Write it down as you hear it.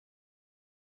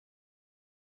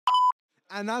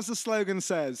And as the slogan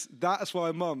says, that's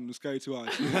why mums go to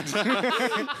Iceland.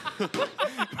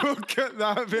 We'll cut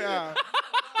that bit out.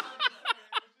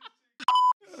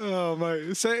 Oh,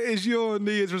 mate. So is your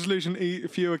New Year's resolution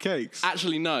eat fewer cakes?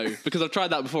 Actually, no, because I've tried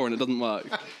that before and it doesn't work.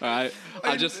 All right,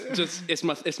 I just it's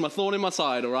my thorn in my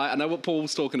side. All right, I know what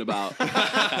Paul's talking about.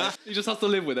 He just has to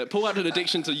live with it. Paul had an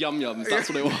addiction to yum yums. That's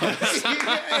what it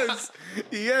was.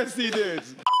 Yes, he did.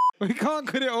 We can't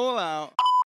cut it all out.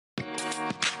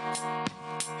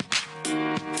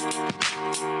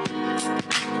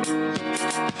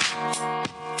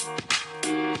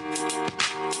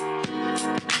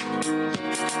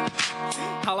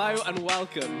 Hello and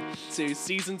welcome to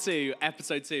Season 2,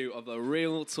 Episode 2 of the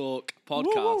Real Talk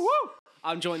podcast. Woo, woo, woo.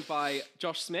 I'm joined by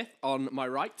Josh Smith on my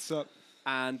right. What's up?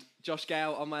 And Josh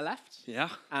Gale on my left. Yeah.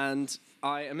 And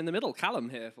I am in the middle, Callum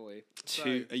here for you.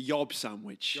 A yob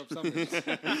sandwich. Yob sandwich.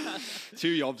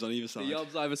 2 yobs on either side. The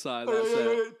yobs either side, that's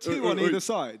it. Two on either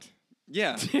side.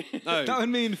 Yeah. No. That would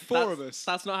mean four of us.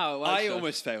 That's not how it works. I Josh.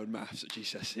 almost failed maths at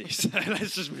GCSE, so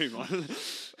let's just move on.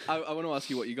 I want to ask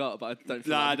you what you got, but I don't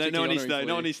feel Nah, like no one needs to know. honoring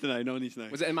No for one you. needs to know. No one needs to know.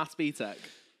 Was it in Maths B-Tech?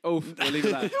 Oh, we'll leave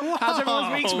it there. How's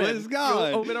everyone's week's been? Let's go.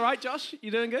 You all been all right, Josh?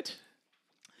 You doing good?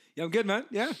 Yeah, I'm good, man.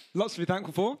 Yeah. Lots to be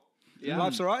thankful for. Yeah.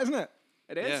 Life's all right, isn't it?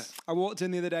 It is. Yeah. I walked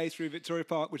in the other day through Victoria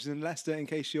Park, which is in Leicester, in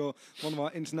case you're one of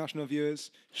our international viewers.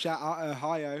 Shout out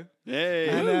Ohio. Hey.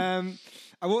 And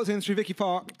I walked in through Vicky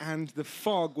Park, and the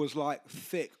fog was like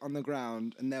thick on the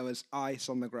ground, and there was ice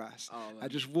on the grass. Oh, man. I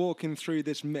just walking through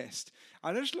this mist.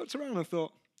 I just looked around and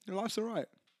thought, life's all right.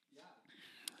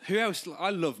 Who else?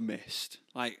 I love mist.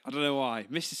 Like, I don't know why.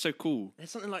 Mist is so cool. There's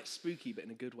something like spooky, but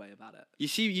in a good way about it.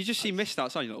 You just see mist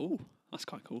outside. You're like, oh, that's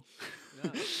quite cool.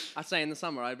 Yeah. I'd say in the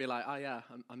summer, I'd be like, oh yeah,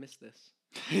 I missed this.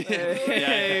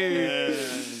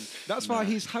 That's why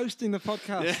he's hosting the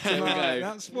podcast tonight.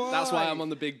 That's why I'm on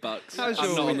the big bucks. How's I'm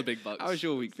your not week? on the big bucks. How's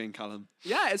your week been, Callum?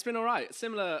 Yeah, it's been all right.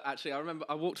 Similar, actually. I remember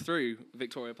I walked through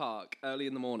Victoria Park early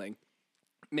in the morning,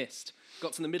 missed,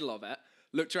 got to the middle of it,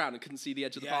 looked around and couldn't see the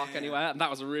edge of the park anywhere, and that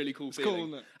was a really cool feeling. cool,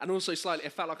 isn't it? And also slightly,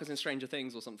 it felt like I was in Stranger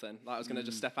Things or something. Like I was going to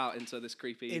just step out into this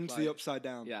creepy... into like, the upside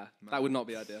down. Yeah, that would not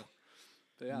be ideal.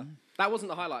 But yeah, that wasn't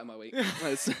the highlight of my week. But it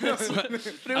was I was about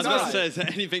to alright. say, is there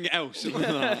anything else?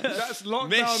 That's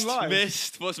lockdown life.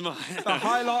 Mist. What's mine? The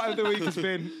highlight of the week has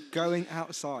been going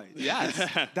outside. Yes.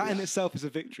 That in itself is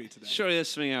a victory today. Surely there's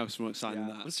something else more exciting I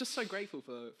than was just so grateful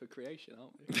for creation,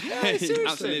 aren't we? Yeah, seriously.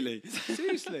 Absolutely.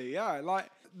 Seriously, yeah. Like,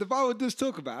 the Bible does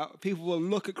talk about people will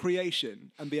look at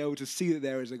creation and be able to see that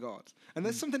there is a God. And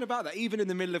there's something about that, even in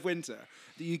the middle of winter,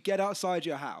 that you get outside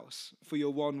your house for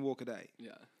your one walk a day.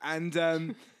 Yeah.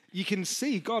 And you can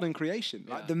see God in creation,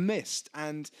 like Yeah. the mist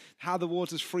and how the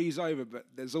waters freeze over, but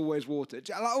there's always water.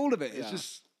 Like, all of it is Yeah.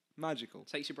 just magical.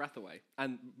 Takes your breath away.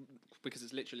 And because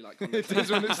it's literally like... It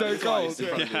is when it's so cold. in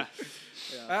front of you.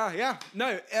 Yeah.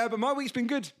 No, but my week's been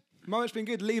good.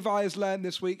 Levi has learned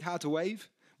this week how to wave,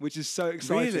 which is so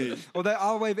exciting. Really? Although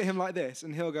I'll wave at him like this,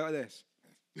 and he'll go like this.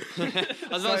 I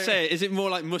was about to say, is it more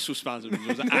like muscle spasms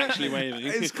or is it actually waving?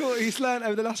 It's cool. He's learned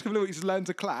over the last couple of weeks. He's learned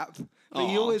to clap, but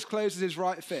he Aw. always closes his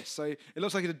right fist, so it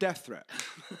looks like it's a death threat.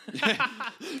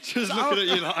 Just looking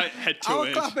at you like head to I'll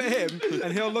edge. clap at him,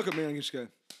 and he'll look at me and just go.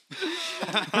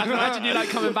 Imagine you like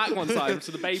coming back one time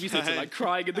to the babysitter, like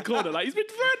crying in the corner, like he's been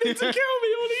threatening to kill me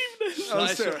all evening. Oh,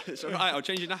 It's all right, it's all right, I'll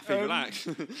change your nappy, relax.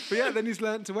 But yeah, then he's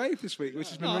learned to wave this week, which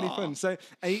has been really fun. So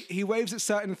he waves at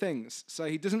certain things. So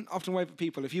he doesn't often wave at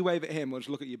people. If you wave at him, he'll just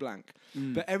look at you blank.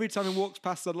 But every time he walks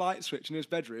past the light switch in his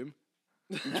bedroom,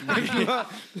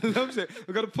 loves it.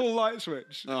 We've got a pull light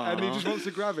switch, and he just wants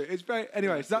to grab it. It's very.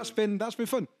 Anyways, that's been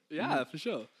fun. Yeah, for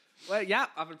sure. Well, yeah,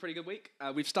 I've had a pretty good week.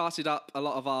 We've started up a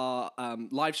lot of our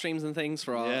live streams and things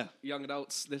for our young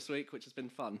adults this week, which has been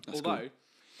fun. Although,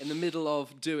 in the middle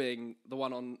of doing the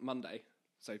one on Monday,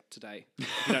 so today,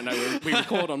 if you don't know, we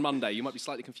record on Monday. You might be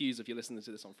slightly confused if you're listening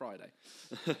to this on Friday.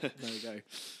 There we go.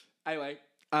 Anyway,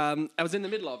 I was in the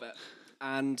middle of it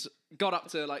and got up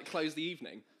to like close the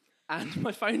evening, and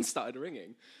my phone started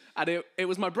ringing, and it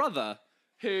was my brother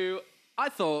who I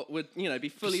thought would, be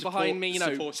fully behind me,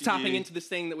 tapping into this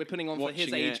thing that we're putting on for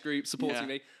his age group, supporting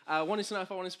me. Wanted to know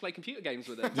if I wanted to play computer games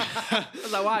with him. I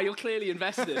was like, wow, you're clearly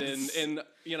invested in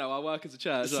our work as a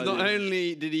church. So not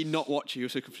only did he not watch you, he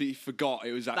also completely forgot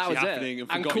it was actually happening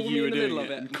and forgot called you me in were the doing middle of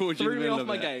it. it. And called you Threw in the me middle off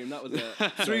my of it. game. That was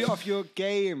it. Threw you off your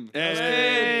game.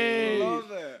 Hey.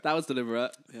 Love it. That was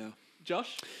deliberate. Yeah.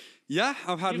 Josh, Yeah,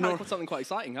 I've had you've had something quite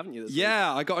exciting, haven't you? This week?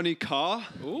 I got a new car.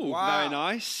 Ooh, wow. Very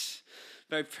nice.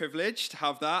 Very privileged to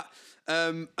have that.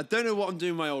 I don't know what I'm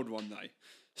doing with my old one though.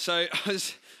 So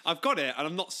I've got it and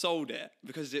I've not sold it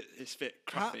because it's a bit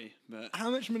crappy. But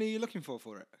How much money are you looking for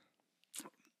it?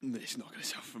 It's not going to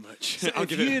sell for much. So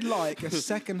if you'd like a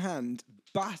second-hand,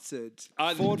 battered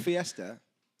Ford Fiesta,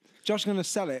 Josh's going to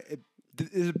sell it.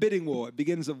 There's a bidding war. It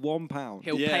begins at £1.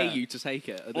 He'll pay you to take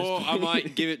it. At this Or point. I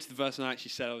might give it to the person I actually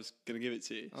said I was going to give it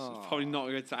to. So it's probably not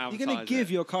going to advertise. You're going to give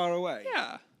your car away?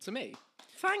 Yeah. To me.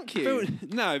 Thank you.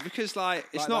 No, because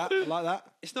it's not like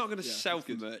that. It's not going to sell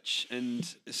for much, and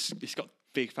it's got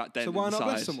big fat dent. So why not inside.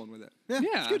 bless someone with it? Yeah,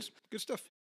 it's good. Good stuff.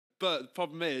 But the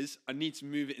problem is, I need to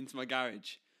move it into my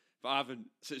garage, but I haven't.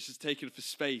 So it's just taking up a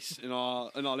space in our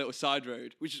little side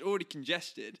road, which is already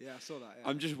congested. Yeah, I saw that. Yeah.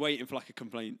 I'm just waiting for like a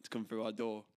complaint to come through our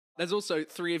door. There's also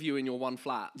 3 of you in your one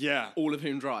flat. Yeah. All of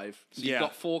whom drive. So you've Yeah.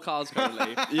 got 4 cars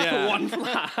currently Yeah. for one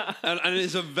flat. And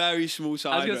it's a very small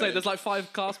side I was going road. to say, there's like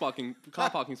 5 car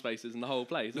parking spaces in the whole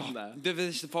place, isn't there?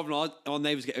 This is the problem. Our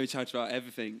neighbours get irritated about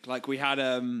everything. Like we had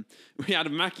a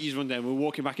Mackey's one day, and we were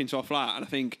walking back into our flat, and I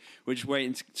think we were just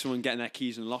waiting to someone getting their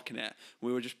keys and locking it.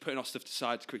 We were just putting our stuff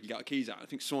aside to quickly get our keys out. I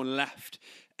think someone left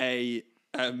a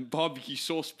barbecue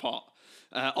sauce pot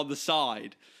on the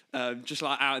side. Just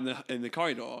like out in the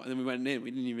corridor, and then we went in. We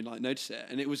didn't even like notice it,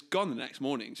 and it was gone the next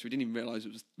morning. So we didn't even realise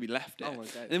we left it. Oh my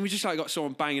God. And then we just like got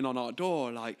someone banging on our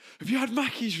door, like, "Have you had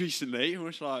Mackey's recently?" And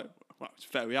we're just like, "Well, it's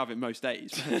fair. We have it most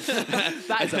days."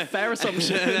 That is a fair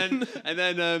assumption. and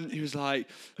then he was like,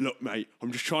 "Look, mate,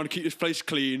 I'm just trying to keep this place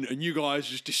clean, and you guys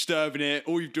are just disturbing it.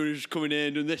 All you've done is just coming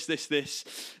in and this.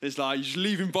 It's like you're just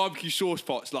leaving barbecue sauce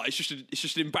pots. Like it's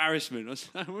just an embarrassment."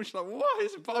 I was just like, "What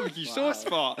is a barbecue sauce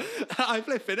pot?" I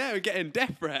flip it out and getting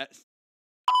death threats.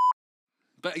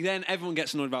 But then everyone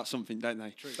gets annoyed about something, don't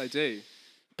they? True. They do.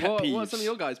 Pet What are peeves. some of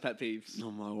your guys' pet peeves?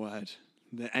 Oh my word.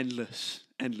 They're endless.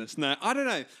 No, I don't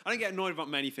know. I don't get annoyed about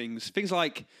many things. Things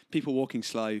like people walking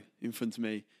slow in front of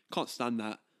me. Can't stand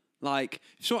that. Like,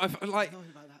 sort of, like, Annoyed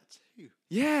about that too.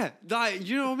 yeah, like,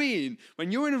 you know what I mean?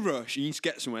 When you're in a rush and you need to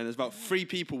get somewhere and there's about 3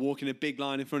 people walking a big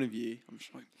line in front of you, I'm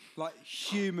just like,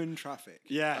 human traffic.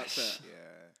 yes. That's it. Yeah.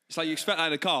 It's like you expect that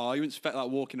in a car, you wouldn't expect that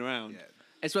walking around.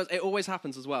 Yeah. It always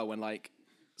happens as well when like,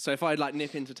 so if I'd like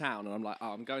nip into town and I'm like,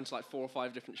 I'm going to like 4 or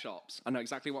 5 different shops. I know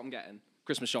exactly what I'm getting.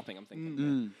 Christmas shopping, I'm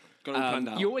thinking. Got it all planned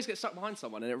out. You always get stuck behind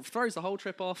someone and it throws the whole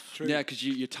trip off. Yeah, because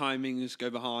your timings go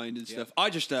behind and stuff. I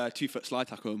just 2-foot slide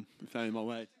tackle them if they're in my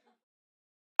way.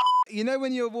 You know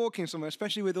when you're walking somewhere,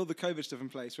 especially with all the COVID stuff in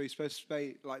place, where you're supposed to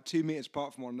stay like 2 meters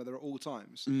apart from one another at all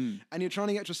times, and you're trying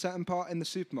to get to a certain part in the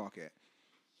supermarket,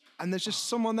 and there's just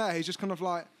someone there who's just kind of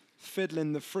like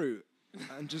fiddling the fruit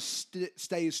and just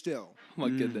stays still. Oh my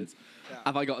goodness.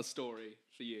 Have I got a story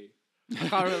for you? I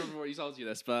can't remember what he told you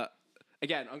this, but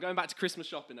again, I'm going back to Christmas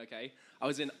shopping, okay? I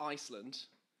was in Iceland.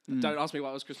 Don't ask me why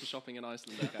I was Christmas shopping in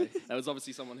Iceland, okay? There was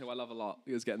obviously someone who I love a lot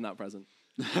who was getting that present.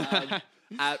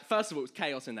 First of all, it was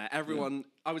chaos in there. Everyone,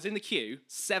 I was in the queue,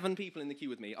 7 people in the queue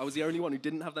with me. I was the only one who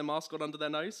didn't have their mask on under their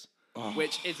nose,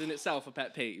 which is in itself a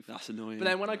pet peeve. That's annoying. But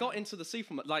then when I got into the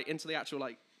supermarket, like into the actual,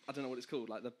 like, I don't know what it's called,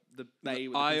 like the bay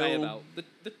with the aisle. conveyor belt.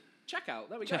 The checkout,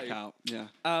 there we go. Checkout, yeah.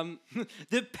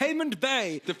 The payment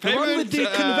bay, the payment, one with the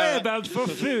conveyor belt for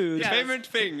food. Yeah. Payment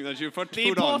thing that you put The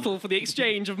food on. portal for the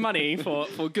exchange of money for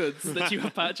goods that you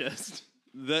have purchased.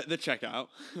 The checkout.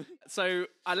 So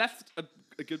I left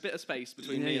a good bit of space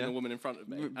between me and the woman in front of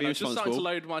me. And I was just starting to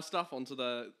load my stuff onto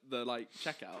the like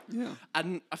checkout. Yeah.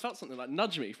 And I felt something like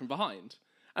nudge me from behind.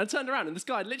 And I turned around and this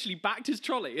guy had literally backed his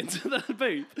trolley into the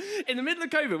booth in the middle of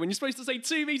COVID when you're supposed to stay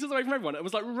 2 meters away from everyone. It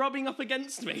was like rubbing up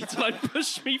against me to like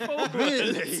push me forward.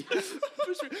 Really?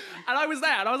 And I was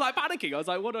there and I was like panicking. I was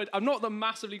like, what do I do? I'm not the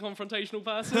massively confrontational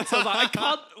person. So I was like, I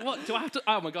can't, what, do I have to,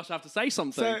 oh my gosh, I have to say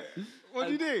something. So, what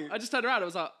do you do? I just turned around and I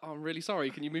was like, oh, I'm really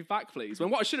sorry. Can you move back, please? When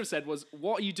what I should have said was,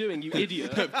 what are you doing, you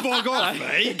idiot? Bog off,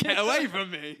 mate. Get away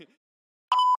from me.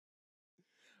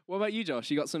 What about you, Josh?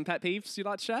 You got some pet peeves you'd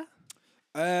like to share?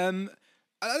 I know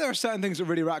there are certain things that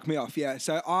really rack me off, yeah.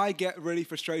 So I get really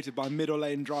frustrated by middle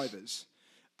lane drivers.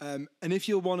 And if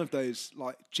you're one of those,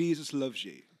 like, Jesus loves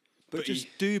you, but just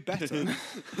do better.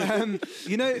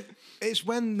 You know, it's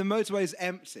when the motorway is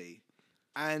empty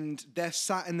and they're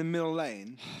sat in the middle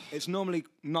lane. It's normally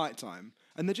nighttime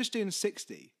and they're just doing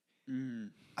 60.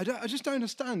 I just don't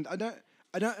understand. I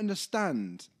don't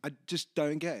understand. I just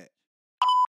don't get it.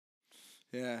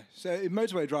 Yeah. So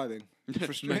motorway driving. In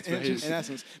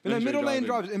essence. But no, middle lane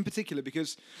drivers in particular,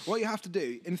 because what you have to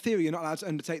do, in theory, you're not allowed to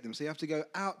undertake them. So you have to go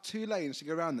out 2 lanes to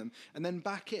go around them and then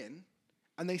back in,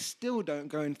 and they still don't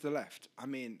go into the left. I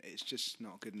mean, it's just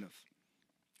not good enough.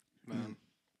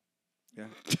 Yeah.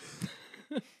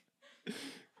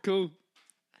 Cool.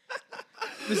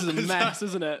 This is a mess,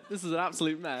 isn't it? This is an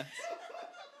absolute mess.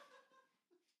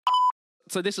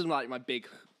 So this is like my big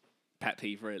pet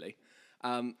peeve, really.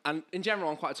 And in general,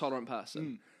 I'm quite a tolerant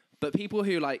person. But people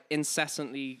who like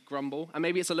incessantly grumble, and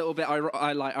maybe it's a little bit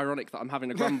ironic that I'm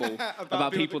having a grumble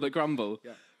about people that grumble.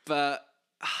 Yeah. But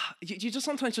you just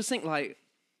sometimes just think like,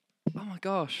 oh my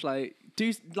gosh, like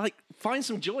find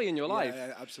some joy in your life.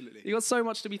 Yeah, absolutely. You got so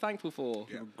much to be thankful for.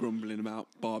 Yeah. Grumbling about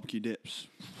barbecue dips.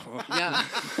 Yeah.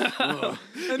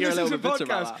 And You're this is a bit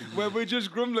podcast where we're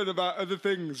just grumbling about other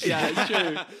things. Yeah, it's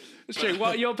true. It's true.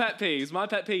 What are your pet peeves? My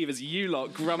pet peeve is you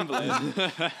lot grumbling.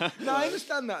 No, I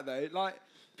understand that though. Like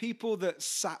people that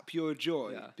sap your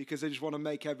joy because they just want to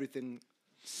make everything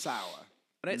sour.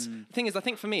 But the thing is, I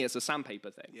think for me, it's a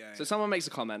sandpaper thing. Yeah, so someone makes a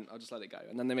comment, I'll just let it go,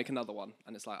 and then they make another one,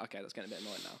 and it's like, okay, that's getting a bit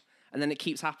annoying now. And then it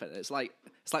keeps happening. It's like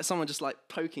someone just like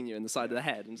poking you in the side of the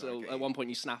head until at one point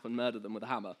you snap and murder them with a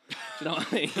hammer. Do you know what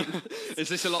I mean? Is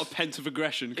this a lot of pent-up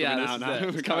aggression coming out now?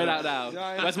 It's coming out now.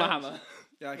 Yeah, Where's my hammer?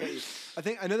 Yeah, I get you. I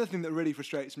think another thing that really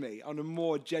frustrates me on a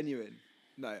more genuine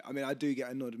note, I mean, I do get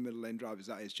annoyed with middle lane drivers,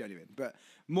 that is genuine. But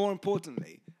more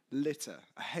importantly, litter.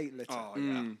 I hate litter. Oh,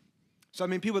 yeah. So, I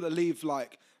mean, people that leave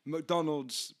like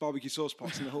McDonald's barbecue sauce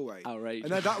pots in the hallway. Outrageous.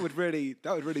 And that would really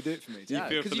do it for me. Yeah,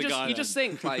 because you just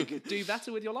think like, do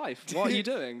better with your life. What are you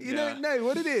doing? You know, no,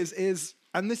 what it is,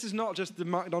 and this is not just the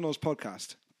McDonald's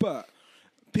podcast, but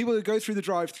people who go through the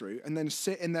drive-through and then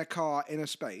sit in their car in a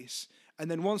space, and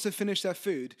then once they've finished their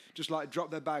food, just like drop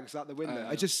their bags out the window.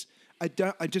 I just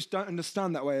don't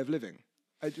understand that way of living.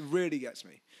 It really gets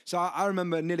me. So I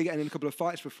remember nearly getting in a couple of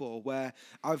fights before where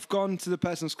I've gone to the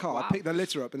person's car, picked their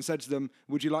litter up and said to them,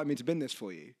 would you like me to bin this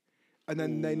for you? And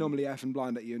then they normally F and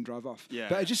blind at you and drive off. Yeah.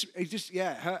 But it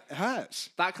hurts.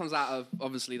 That comes out of,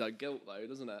 obviously, like, guilt, though,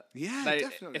 doesn't it? Yeah,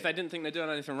 definitely. If they didn't think they're doing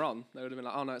anything wrong, they would have been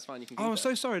like, oh, no, it's fine, you can keep I'm it.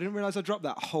 so sorry. I didn't realise I dropped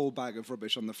that whole bag of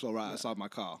rubbish on the floor outside my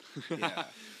car. Yeah.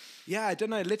 Yeah, I don't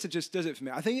know. Litter just does it for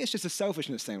me. I think it's just a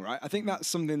selfishness thing, right? I think that's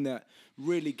something that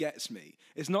really gets me.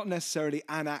 It's not necessarily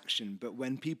an action, but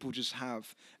when people just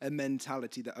have a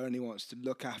mentality that only wants to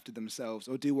look after themselves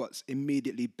or do what's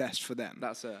immediately best for them.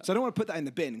 That's it. So I don't want to put that in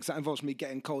the bin because that involves me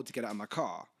getting cold to get out of my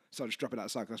car. So I just drop it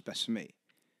outside because that's best for me.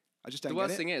 I just don't The get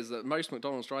worst it. thing is that most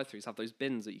McDonald's drive-thrus have those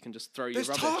bins that you can just throw your There's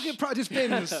rubbish. target practice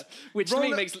bins. Which to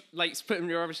me makes like putting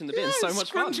your rubbish in the bin so much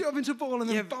fun. Scrunch it up into a ball and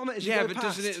then bomb it as you go but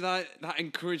past. doesn't it that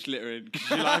encourage littering?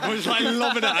 Because you're like, everyone's like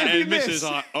lobbing at it and misses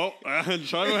like, oh,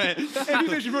 try away. If you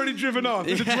miss, you've already driven off.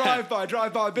 It's a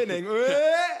drive-by binning.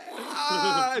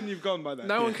 And you've gone by then.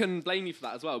 No one can blame you for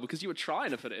that as well because you were trying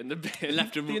to put it in the bin.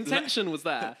 The intention was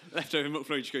there. Leftover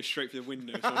McFlurry just goes straight for the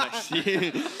window. So next to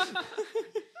you.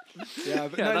 Yeah,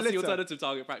 but that's the alternative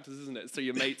target practice, isn't it? It's through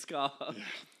your mate's car.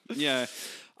 Yeah.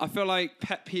 I feel like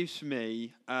pet peeves for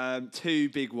me, two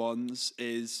big ones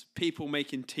is people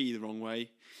making tea the wrong way.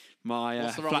 My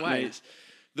What's the wrong way? flatmates.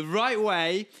 The right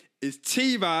way is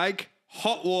tea bag,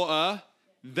 hot water,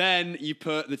 then you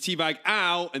put the tea bag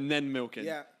out and then milk in.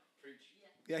 Yeah.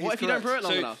 What if you don't brew it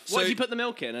long So- enough? so- What if you put the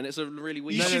milk in and it's a really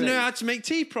weak You should thing? know how to make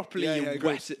tea properly, Yeah, you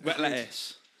yeah, wet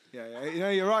lettuce. Yeah. You know,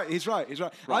 you're right. He's right.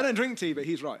 I don't drink tea, but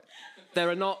he's right. There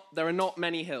are not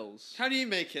many hills How do you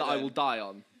make it that I will die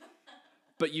on.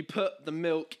 But you put the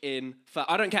milk in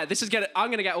first. I don't care. I'm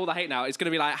going to get all the hate now. It's going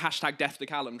to be like hashtag death to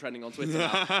Callum trending on Twitter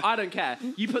now. I don't care.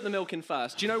 You put the milk in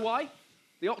first. Do you know why?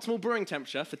 The optimal brewing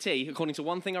temperature for tea, according to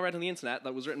one thing I read on the internet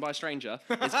that was written by a stranger,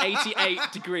 is 88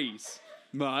 degrees.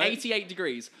 Right. 88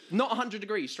 degrees, not 100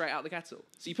 degrees straight out the kettle.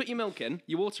 So you put your milk in,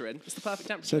 your water in, it's the perfect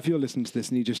temperature. So if you're listening to this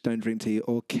and you just don't drink tea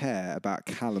or care about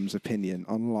Callum's opinion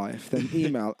on life, then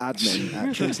email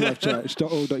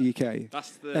admin@trinslifechurch.org.uk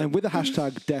That's the... and with the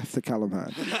hashtag death to Callum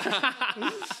Hearn.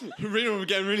 We're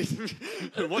getting really...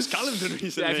 What's Callum done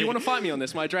recently? Yeah, if you want to fight me on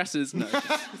this, my address is... No.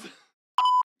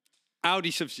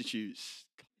 Audi substitutes.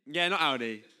 Yeah, not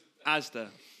Audi. Asda.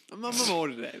 I'm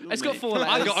ordered it. It's got 4 letters.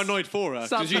 I got annoyed for her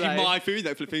because usually Saturday. my food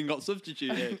that flipping got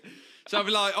substituted. So I'd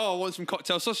be like, oh, I want some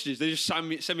cocktail sausages. They just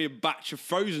send me a batch of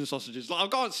frozen sausages. Like, I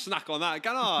can't snack on that,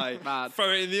 can I? Mad.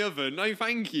 Throw it in the oven. No,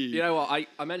 thank you. You know what?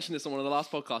 I mentioned this on one of the last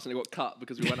podcasts and it got cut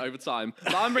because we went over time.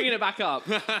 But I'm bringing it back up.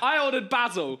 I ordered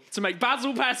basil to make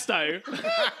basil pesto.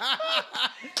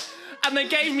 And they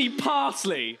gave me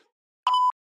parsley.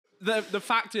 The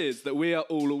fact is that we are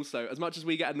all also, as much as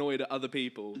we get annoyed at other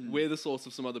people, we're the source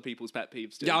of some other people's pet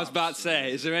peeves too. Yeah, I was about to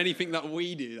say, is there anything that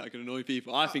we do that can annoy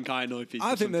people? I think I annoy people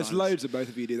I think there's sometimes. loads of both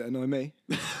of you do that annoy me.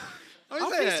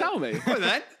 Oh, please tell me. Go on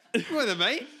then. Go on then,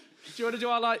 mate. Do you want to do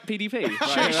our like PDP?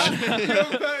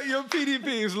 Your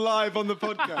PDP is live on the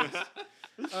podcast.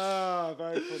 Ah,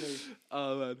 very funny.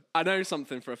 Oh man. I know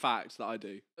something for a fact that I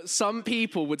do. Some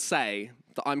people would say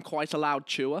that I'm quite a loud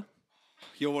chewer.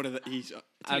 You're one of the... He's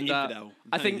And infidel.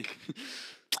 I think...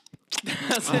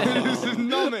 That's it. This is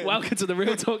numbing. Welcome to the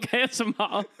Real Talk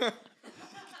ASMR.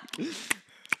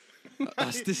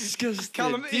 That's disgusting.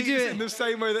 Callum eats in the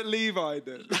same way that Levi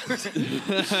did.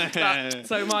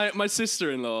 So my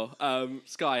sister-in-law,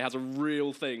 Sky, has a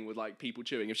real thing with like people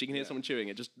chewing. If she can hear someone chewing,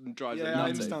 it just drives her nuts. I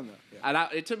understand that. Yeah.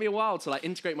 And it took me a while to like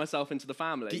integrate myself into the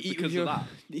family because of that.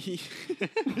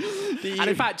 And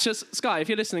in fact, just Sky, if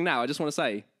you're listening now, I just want to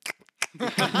say,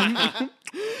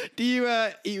 do you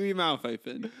eat with your mouth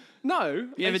open? no.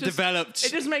 You ever developed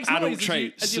it just makes adult noise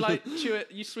traits? as you like chew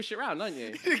it, you swish it around, don't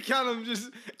you? Callum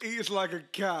just eats like a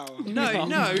cow.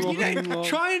 No, you don't.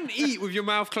 Try and eat with your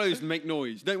mouth closed and make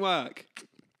noise. Don't work.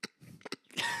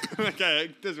 Okay,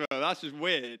 it does work. That's just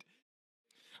weird.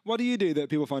 What do you do that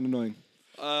people find annoying?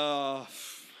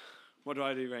 What do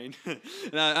I do, Rain?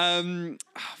 No,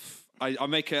 I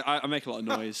make a lot of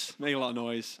noise.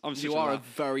 You are a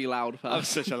very loud person. I'm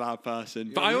such a loud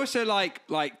person. But I also like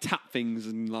tap things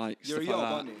and like You're stuff a like yob,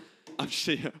 that. aren't you? I'm just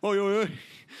oh.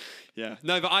 Yeah.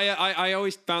 No, but I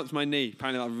always bounce my knee.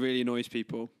 Apparently that really annoys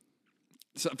people.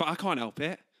 So, but I can't help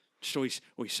it. Just always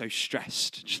so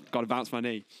stressed. Just got to bounce my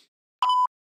knee.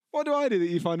 What do I do that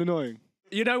you find annoying?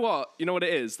 You know what? You know what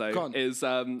it is, though? Go on. Is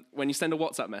when you send a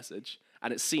WhatsApp message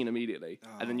and it's seen immediately,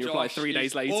 and then you reply Josh 3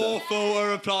 days is later. Awful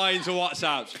at replying to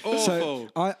WhatsApps. Awful.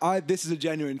 So this is a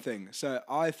genuine thing. So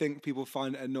I think people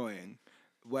find it annoying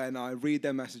when I read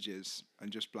their messages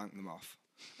and just blank them off.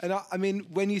 And I mean,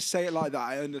 when you say it like that,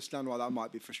 I understand why that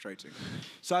might be frustrating.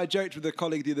 So I joked with a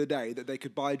colleague the other day that they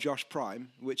could buy Josh Prime,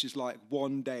 which is like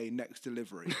 1 day next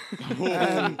delivery.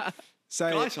 So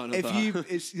it's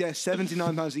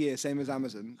 £79 a year, same as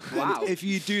Amazon. Wow. And if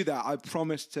you do that, I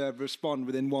promise to respond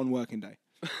within 1 working day.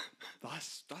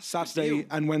 That's Saturday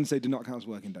and Wednesday do not count as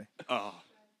working day. Oh.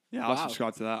 Yeah, I'll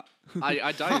subscribe to that.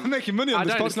 I don't. I'm making money on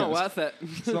this podcast. It's not worth it. I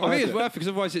think it's worth it because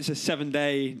otherwise it's a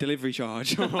 7-day delivery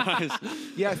charge.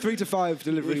 Yeah, 3 to 5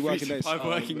 delivery working days. 5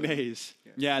 working days.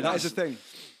 Yeah, that is a thing.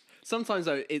 Sometimes,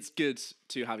 though, it's good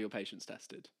to have your patience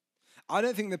tested. I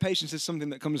don't think the patience is something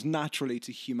that comes naturally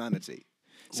to humanity.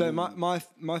 So my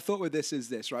thought with this is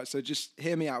this, right? So just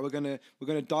hear me out. We're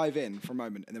gonna dive in for a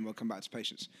moment, and then we'll come back to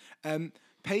patience.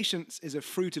 Patience is a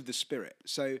fruit of the Spirit.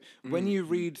 So when you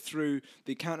read through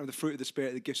the account of the fruit of the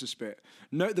Spirit, the gifts of the Spirit,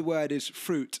 note the word is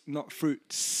fruit, not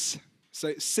fruits. So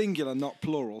it's singular, not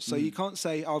plural. So you can't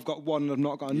say, I've got one and I've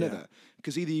not got another,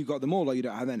 because either you've got them all or you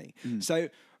don't have any. So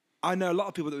I know a lot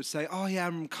of people that would say, oh yeah,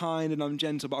 I'm kind and I'm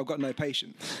gentle, but I've got no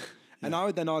patience. And I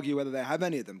would then argue whether they have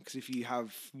any of them, because if you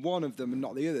have one of them and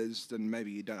not the others, then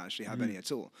maybe you don't actually have any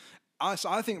at all.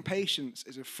 So I think patience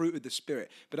is a fruit of the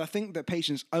Spirit, but I think that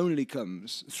patience only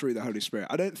comes through the Holy Spirit.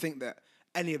 I don't think that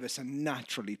any of us are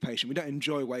naturally patient. We don't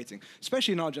enjoy waiting,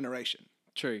 especially in our generation.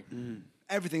 True.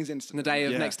 Everything's instant. In the day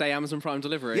of next day Amazon Prime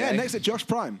delivery. Yeah, next at Josh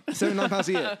Prime, £79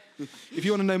 a year. If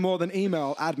you want to know more, then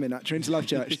email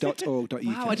admin@trinitylifechurch.org.uk.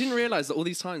 Wow, I didn't realise that all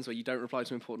these times where you don't reply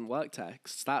to important work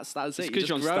texts, that's it. You're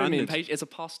just growing in patience. It's a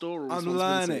pastoral responsibility.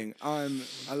 I'm learning. I'm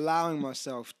allowing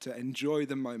myself to enjoy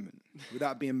the moment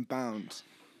without being bound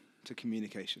to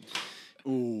communication.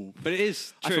 Ooh, but it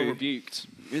is true. I feel rebuked.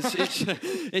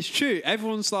 It's true.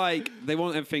 Everyone's like, they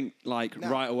want everything like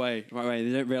right away.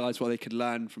 They don't realise what they could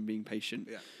learn from being patient.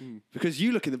 Yeah. Because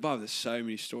you look in the Bible, there's so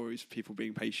many stories of people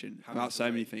being patient about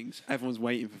so many things. Everyone's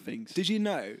waiting for things. Did you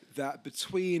know that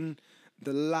between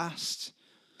the last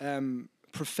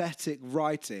prophetic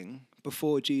writing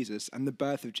before Jesus and the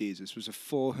birth of Jesus was a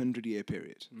 400-year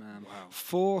period? Man. Wow.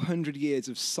 400 years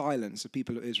of silence of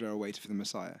people of Israel waiting for the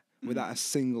Messiah without a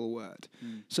single word.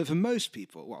 So for most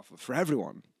people, well, for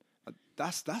everyone,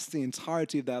 that's the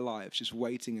entirety of their lives, just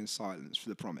waiting in silence for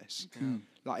the promise.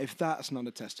 Like, if that's not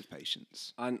a test of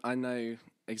patience. I know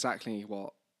exactly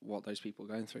what those people are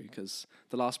going through, because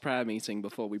the last prayer meeting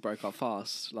before we broke our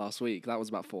fast last week, that was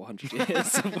about 400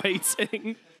 years of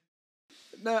waiting.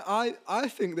 No, I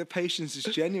think that patience is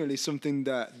genuinely something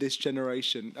that this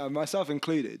generation, myself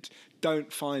included,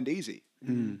 don't find easy.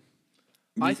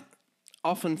 I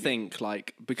often think,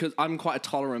 like, because I'm quite a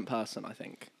tolerant person, I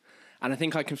think. And I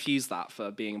think I confuse that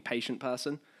for being a patient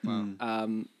person.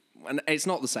 And it's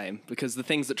not the same, because the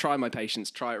things that try my patience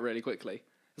try it really quickly.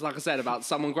 It's like I said about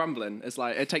someone grumbling. It's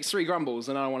like, it takes 3 grumbles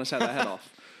and I want to tear their head off.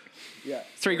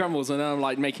 3 grumbles and then I'm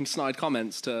like making snide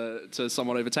comments to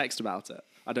someone over text about it.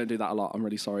 I don't do that a lot. I'm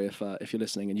really sorry if you're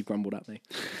listening and you've grumbled at me.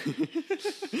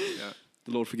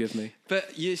 The Lord forgive me.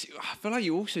 But I feel like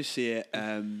you also see it.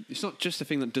 It's not just a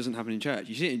thing that doesn't happen in church.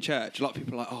 You see it in church. A lot of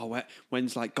people are like, oh,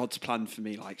 when's like God's plan for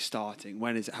me like starting?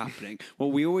 When is it happening?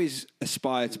 Well, we always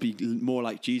aspire to be more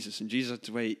like Jesus, and Jesus had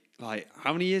to wait. Like,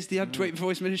 how many years did he have to wait before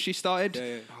his ministry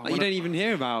started? Like, you don't even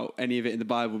hear about any of it in the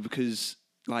Bible because,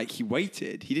 like, he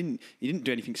waited. He didn't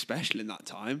do anything special in that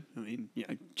time. I mean,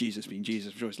 Jesus being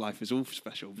Jesus, I'm sure his life was all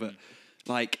special, but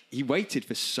like he waited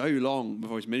for so long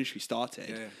before his ministry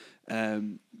started,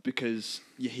 because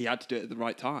he had to do it at the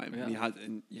right time. Yeah.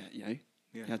 And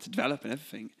he had to develop and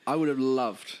everything. I would have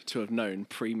loved to have known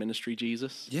pre-ministry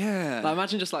Jesus. Yeah, Like,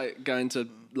 imagine just like going to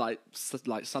like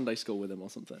Sunday school with him or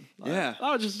something. Like, yeah.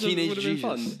 that would just Teenage would have been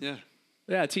Jesus. fun. Yeah.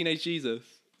 Yeah, teenage Jesus.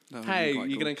 That would Hey, be quite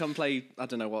you're cool. gonna come play? I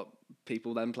don't know what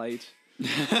people then played.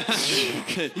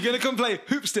 You're gonna come play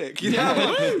hoopstick, you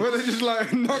know? Where they just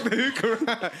like knock the hook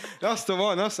around. That's the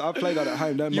one. I played that at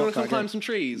home. Don't You mock want to come that climb game. some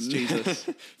trees, Jesus?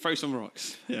 Throw some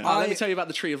rocks. Yeah. Let me tell you about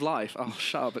the tree of life. Oh,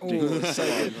 shut up, Jesus.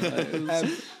 So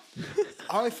good.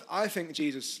 I think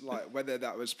Jesus, like whether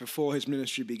that was before his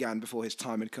ministry began, before his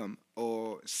time had come,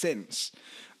 or since,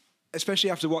 especially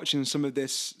after watching some of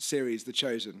this series, The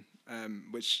Chosen,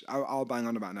 which I'll bang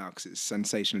on about now because it's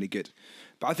sensationally good.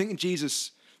 But I think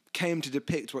Jesus came to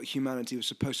depict what humanity was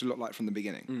supposed to look like from the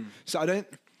beginning. So I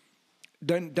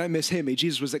don't mishear me.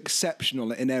 Jesus was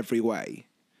exceptional in every way,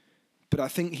 but I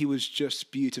think he was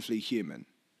just beautifully human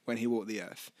when he walked the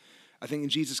earth. I think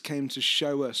Jesus came to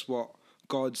show us what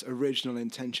God's original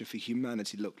intention for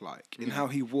humanity looked like, in how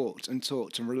he walked and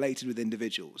talked and related with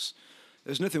individuals.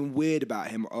 There's nothing weird about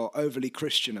him or overly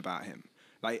Christian about him.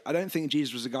 Like, I don't think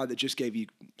Jesus was a guy that just gave you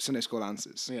Sunday school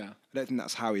answers. Yeah. I don't think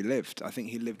that's how he lived. I think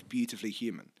he lived beautifully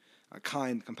human,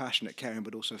 kind, compassionate, caring,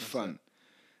 but also fun.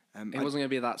 It wasn't going to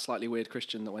be that slightly weird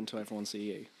Christian that went to everyone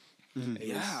see you.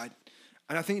 And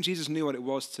I think Jesus knew what it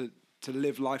was to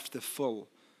live life to the full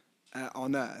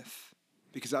on earth,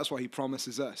 because that's what he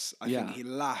promises us. I think he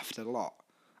laughed a lot.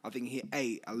 I think he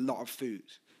ate a lot of food.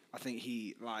 I think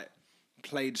he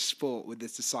played sport with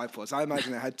his disciples. I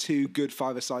imagine they had 2 good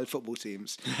five-a-side football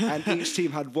teams, and each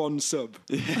team had 1 sub.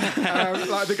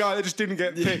 Like the guy that just didn't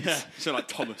get picked. Yeah. So like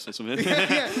Thomas or something.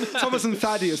 Thomas and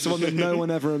Thaddeus, the one that no one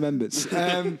ever remembers.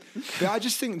 But I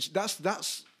just think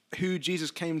that's who Jesus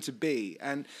came to be,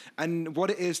 and what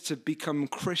it is to become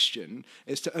Christian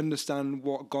is to understand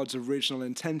what God's original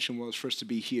intention was for us to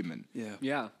be human.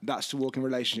 Yeah. That's to walk in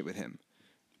relationship with him.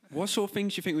 What sort of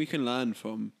things do you think we can learn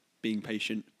from being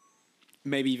patient?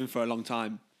 Maybe even for a long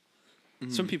time.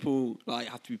 Some people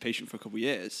have to be patient for a couple of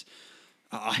years.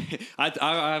 I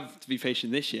have to be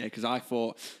patient this year because I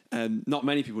thought not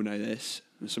many people know this.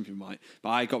 Some people might, but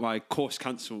I got my course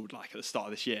cancelled at the start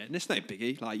of this year, and it's no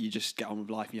biggie. You just get on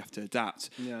with life and you have to adapt.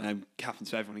 Yeah. It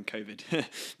happens to everyone in COVID.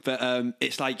 But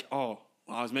it's I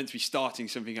was meant to be starting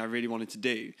something I really wanted to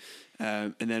do,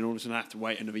 and then all of a sudden I have to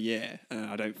wait another year.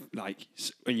 I don't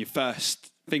when you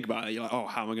first think about it, you're like, oh,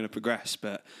 how am I going to progress?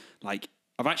 But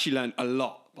I've actually learned a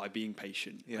lot by being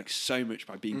patient. So much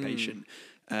by being patient.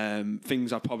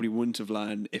 Things I probably wouldn't have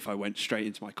learned if I went straight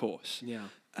into my course.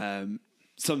 Yeah.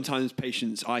 Sometimes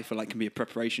patience, I feel can be a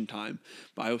preparation time,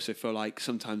 but I also feel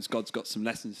sometimes God's got some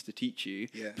lessons to teach you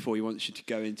before he wants you to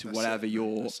go into whatever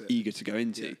you're eager to go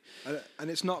into. Yeah.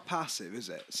 And it's not passive, is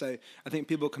it? So I think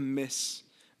people can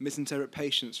misinterpret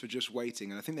patience for just waiting,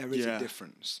 and I think there is a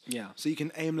difference. Yeah. So you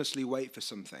can aimlessly wait for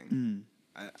something,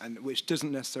 and which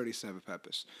doesn't necessarily serve a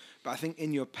purpose. But I think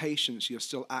in your patience, you're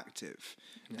still active,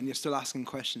 and you're still asking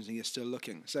questions, and you're still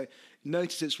looking. So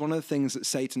notice it's one of the things that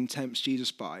Satan tempts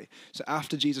Jesus by. So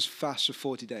after Jesus fasts for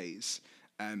 40 days,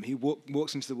 he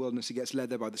walks into the wilderness, he gets led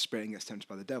there by the Spirit and gets tempted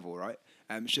by the devil, right?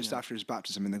 It's just after his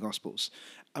baptism in the Gospels.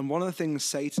 And one of the things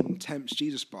Satan tempts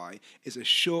Jesus by is a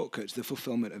shortcut to the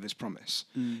fulfillment of his promise.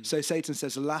 So Satan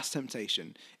says, the last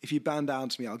temptation, if you bow down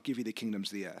to me, I'll give you the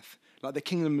kingdoms of the earth. The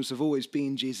kingdoms have always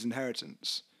been Jesus'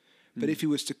 inheritance. But if he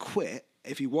was to quit,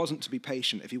 if he wasn't to be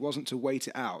patient, if he wasn't to wait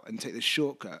it out and take the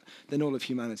shortcut, then all of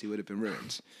humanity would have been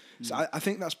ruined. So I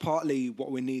think that's partly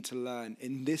what we need to learn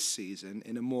in this season,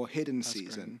 in a more hidden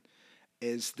season,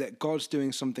 is that God's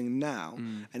doing something now,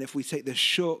 and if we take the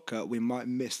shortcut, we might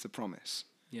miss the promise.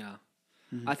 Yeah.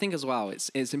 I think as well,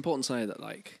 it's important to know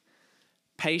that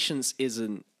patience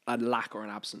isn't a lack or an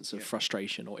absence of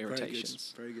frustration or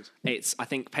irritations. Very good. I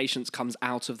think patience comes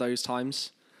out of those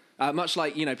times. Much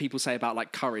like, people say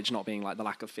about courage not being the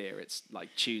lack of fear. It's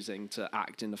choosing to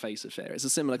act in the face of fear. It's a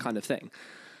similar kind of thing.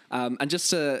 And just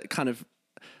to kind of,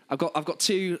 I've got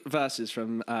 2 verses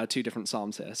from 2 different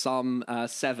Psalms here. Psalm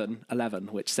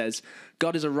 7:11, which says,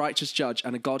 God is a righteous judge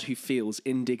and a God who feels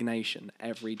indignation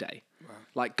every day.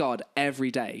 Wow. God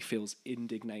every day feels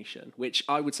indignation, which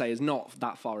I would say is not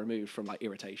that far removed from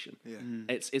irritation. Yeah.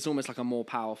 It's almost a more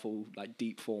powerful,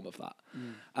 deep form of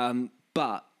that.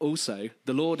 But also,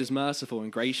 the Lord is merciful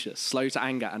and gracious, slow to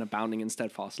anger and abounding in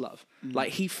steadfast love.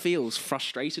 He feels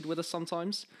frustrated with us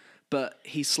sometimes, but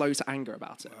he's slow to anger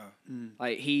about it. Wow.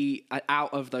 He,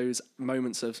 out of those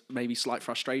moments of maybe slight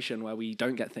frustration where we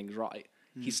don't get things right,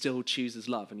 he still chooses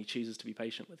love and he chooses to be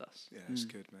patient with us. Yeah, it's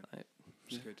good, man.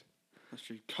 It's good. That's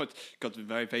true. God's been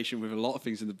very patient with a lot of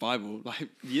things in the Bible. Like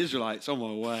the Israelites, oh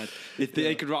my word. If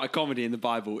they could write a comedy in the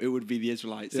Bible, it would be the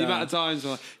Israelites. The amount of times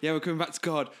we're like, we're coming back to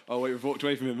God. Oh wait, we've walked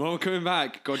away from him. Oh, we're coming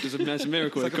back. God does a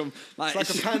miracle. It's like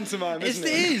a pantomime, isn't it?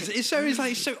 It is. It's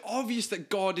so obvious that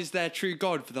God is their true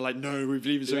God, but they're like, no, we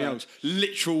believe in something else.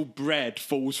 Literal bread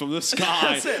falls from the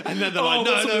sky. And then they're like,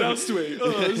 no. Else to eat.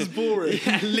 Oh, this is boring.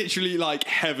 Literally like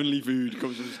heavenly food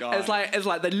comes from the sky. It's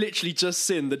like they literally just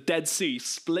sinned. The Dead Sea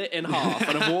split in half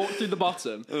and have walked through the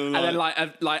bottom. And then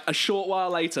like a short while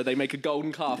later, they make a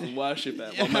golden calf and worship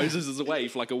it while Moses is away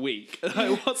for like a week.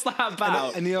 Like, what's that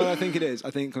about? And you know what I think it is?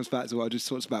 I think it comes back to what I just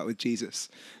talked about with Jesus.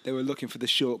 They were looking for the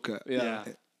shortcut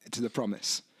to the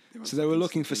promise. So they were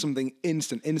looking for something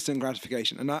instant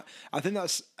gratification. And I think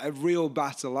that's a real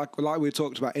battle, like we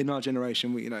talked about in our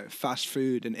generation, we, fast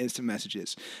food and instant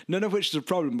messages. None of which is a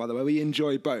problem, by the way. We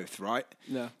enjoy both, right?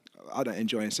 Yeah. I don't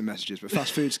enjoy instant messages, but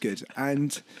fast food's good.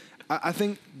 And I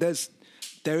think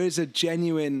there is a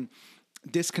genuine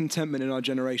discontentment in our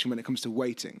generation when it comes to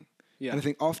waiting. Yeah. And I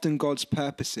think often God's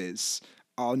purposes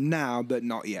are now, but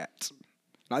not yet.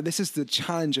 Like this is the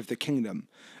challenge of the kingdom,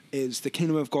 is the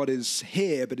kingdom of God is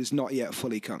here, but is not yet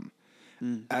fully come.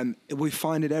 We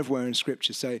find it everywhere in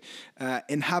Scripture. So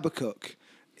in Habakkuk,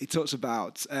 he talks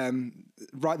about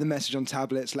write the message on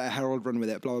tablets, let a herald run with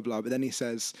it, blah, blah, blah. But then he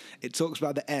says, it talks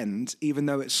about the end, even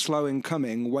though it's slow in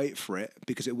coming, wait for it,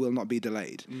 because it will not be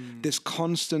delayed. This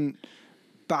constant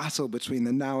battle between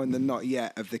the now and the not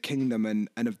yet of the kingdom and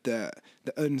of the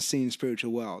unseen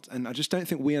spiritual world. And I just don't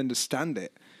think we understand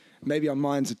it. Maybe our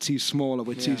minds are too small or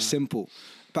we're too simple.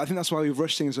 But I think that's why we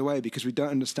rush things away, because we don't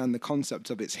understand the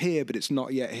concept of it's here, but it's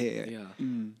not yet here. Yeah.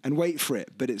 And wait for it,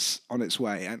 but it's on its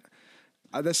way. And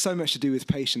there's so much to do with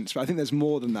patience, but I think there's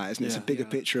more than that, isn't it? It's a bigger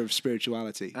picture of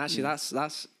spirituality. Actually,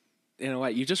 that's in a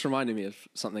way, you just reminded me of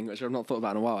something which I've not thought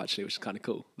about in a while, actually, which is kind of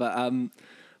cool. But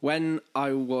when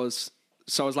I was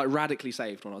like radically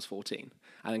saved when I was 14,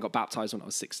 and then got baptized when I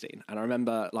was 16. And I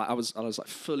remember like I was like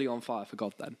fully on fire for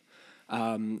God then.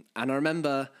 And I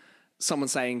remember someone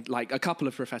saying, like, a couple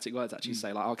of prophetic words actually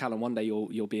say, like, oh, Callum, one day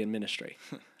you'll be in ministry.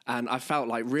 And I felt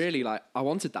like really like I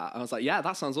wanted that. I was like, yeah,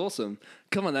 that sounds awesome.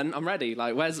 Come on then, I'm ready.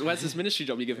 Like, where's this ministry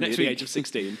job you giving me at the age of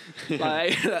 16?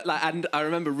 And I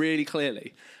remember really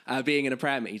clearly being in a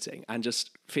prayer meeting and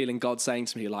just feeling God saying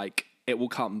to me, like, it will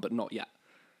come, but not yet.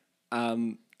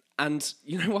 And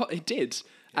you know what? It did.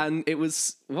 Yeah. And it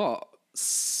was,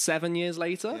 7 years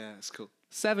later? Yeah, it's cool.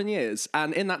 7 years.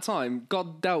 And in that time,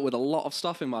 God dealt with a lot of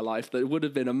stuff in my life that would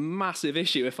have been a massive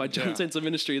issue if I jumped into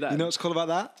ministry then. You know what's cool about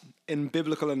that? In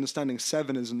biblical understanding,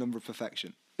 7 is a number of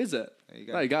perfection. Is it?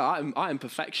 There you go. I am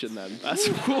perfection then. That's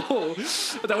cool.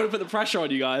 I don't want to put the pressure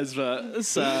on you guys, but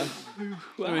it's, wow.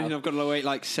 I mean, I've got to wait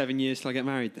like 7 years till I get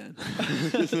married then.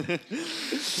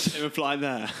 Same apply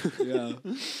there. Yeah.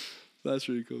 That's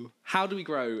really cool. How do we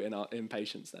grow in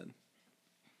patience then?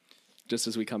 Just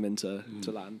as we come into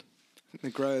to land. The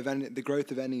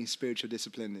growth of any spiritual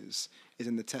discipline is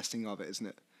in the testing of it, isn't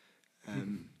it?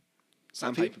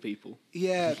 Sandpaper people.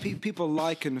 Yeah, people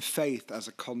liken faith as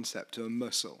a concept to a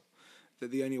muscle.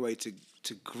 That the only way to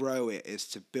grow it is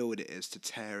to build it, is to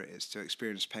tear it, is to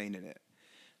experience pain in it.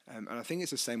 And I think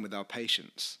it's the same with our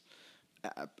patience.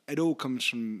 It all comes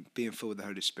from being filled with the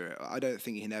Holy Spirit. I don't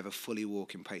think you can ever fully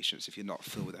walk in patience if you're not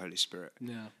filled with the Holy Spirit.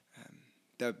 Yeah.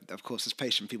 Of course, there's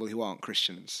patient people who aren't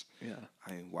Christians. Yeah.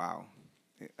 I mean, wow.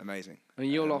 Amazing. I mean,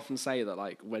 you'll often say that,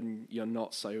 like, when you're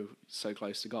not so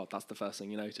close to God, that's the first thing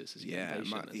you notice is you're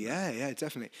impatient. Yeah,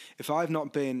 definitely. If I've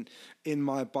not been in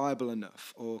my Bible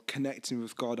enough or connecting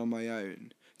with God on my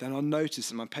own, then I'll notice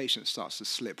that my patience starts to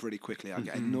slip really quickly. I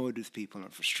get annoyed with people and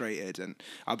I'm frustrated and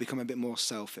I'll become a bit more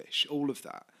selfish, all of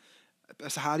that.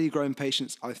 So how do you grow in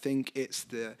patience? I think it's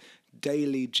the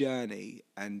daily journey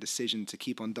and decision to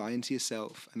keep on dying to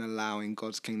yourself and allowing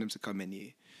God's kingdom to come in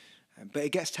you. But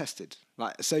it gets tested.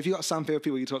 So if you've got sandpaper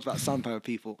people, you talked about sandpaper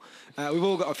people. We've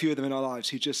all got a few of them in our lives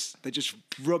who just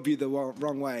rub you the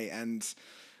wrong way. And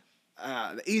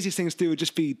the easiest thing to do would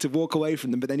just be to walk away from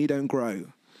them, but then you don't grow.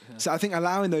 Yeah. So I think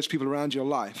allowing those people around your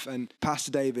life, and Pastor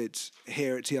David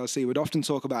here at TLC would often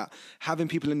talk about having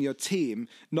people in your team,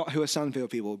 not who are sandpaper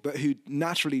people, but who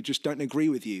naturally just don't agree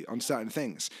with you on certain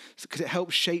things, because it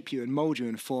helps shape you and mold you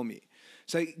and form you.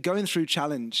 So going through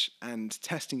challenge and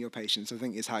testing your patience, I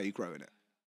think, is how you grow in it.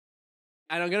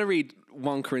 And I'm going to read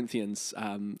 1 Corinthians.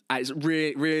 It's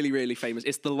really, really famous.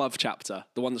 It's the love chapter,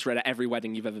 the one that's read at every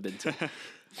wedding you've ever been to.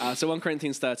 So 1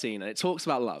 Corinthians 13, and it talks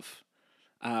about love.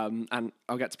 And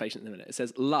I'll get to patience in a minute. It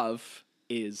says, love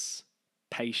is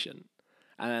patient.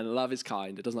 And then love is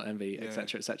kind. It does not envy,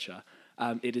 etc., etc.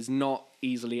 It is not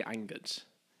easily angered.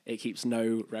 It keeps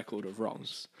no record of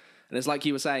wrongs. And it's like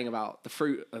you were saying about the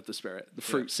fruit of the Spirit, the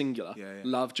fruit singular,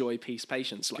 love, joy, peace,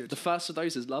 patience. Like the first of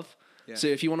those is love. Yeah. So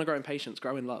if you want to grow in patience,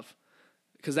 grow in love.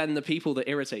 Because then the people that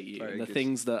irritate you and the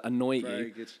things that annoy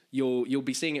you, you'll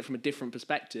be seeing it from a different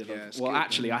perspective.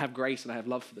 Actually, I have grace and I have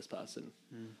love for this person.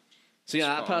 So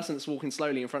that person that's walking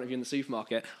slowly in front of you in the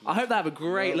supermarket, I hope they have a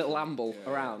great little amble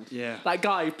around. Yeah. That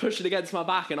guy pushing against my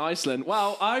back in Iceland,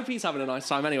 well, I hope he's having a nice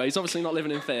time anyway. He's obviously not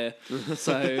living in fear.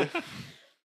 So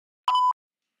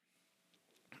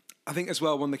I think as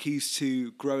well, one of the keys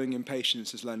to growing in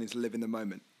patience is learning to live in the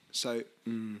moment. So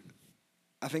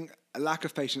I think a lack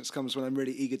of patience comes when I'm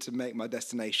really eager to make my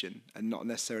destination and not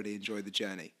necessarily enjoy the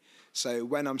journey. So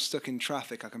when I'm stuck in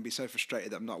traffic, I can be so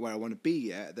frustrated that I'm not where I want to be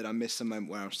yet that I miss the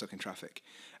moment where I'm stuck in traffic.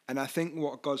 And I think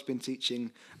what God's been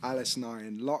teaching Alice and I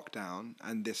in lockdown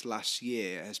and this last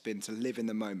year has been to live in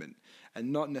the moment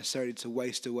and not necessarily to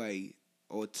waste away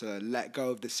or to let go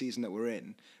of the season that we're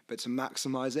in, but to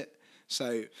maximize it.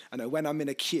 So I know when I'm in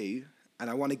a queue and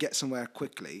I want to get somewhere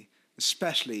quickly,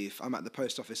 especially if I'm at the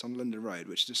post office on London Road,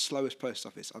 which is the slowest post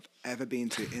office I've ever been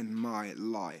to in my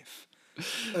life.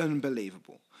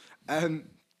 Unbelievable.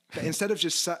 But instead of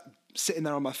just sitting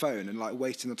there on my phone and like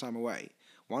wasting the time away,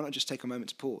 why not just take a moment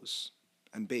to pause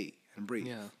and be and breathe?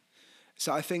 Yeah.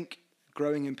 So I think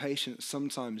growing in patience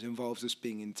sometimes involves us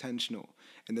being intentional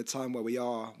in the time where we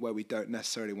are, where we don't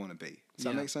necessarily want to be. Does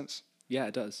that make sense? Yeah,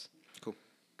 it does.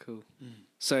 Cool.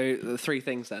 So the three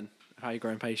things then, how you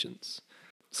grow in patience.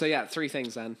 So yeah, three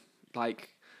things then. Like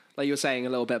you were saying a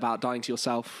little bit about dying to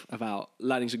yourself, about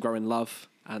learning to grow in love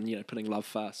and, putting love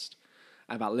first,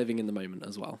 and about living in the moment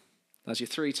as well. That's your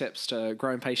 3 tips to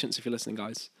grow in patience if you're listening,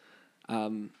 guys.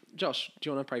 Josh, do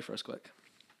you want to pray for us quick?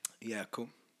 Yeah, cool.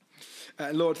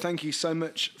 Lord, thank you so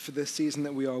much for this season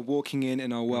that we are walking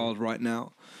in our world right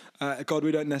now. God,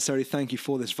 we don't necessarily thank you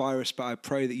for this virus, but I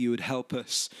pray that you would help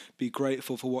us be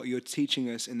grateful for what you're teaching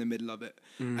us in the middle of it.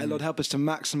 Lord, help us to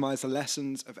maximize the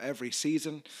lessons of every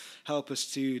season. Help us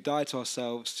to die to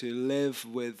ourselves, to live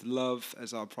with love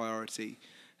as our priority,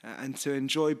 and to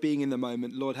enjoy being in the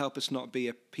moment. Lord, help us not be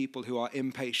a people who are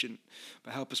impatient,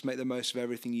 but help us make the most of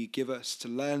everything you give us to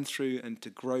learn through and to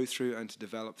grow through and to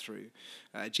develop through.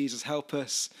 Jesus, help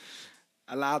us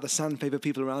allow the sandpaper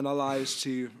people around our lives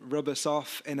to rub us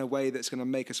off in a way that's going to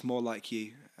make us more like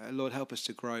you. Lord, help us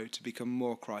to grow, to become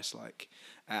more Christ-like.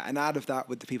 And out of that,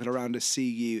 with the people around us, see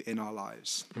you in our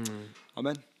lives.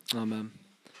 Amen. Amen.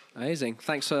 Amazing.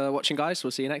 Thanks for watching, guys.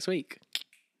 We'll see you next week.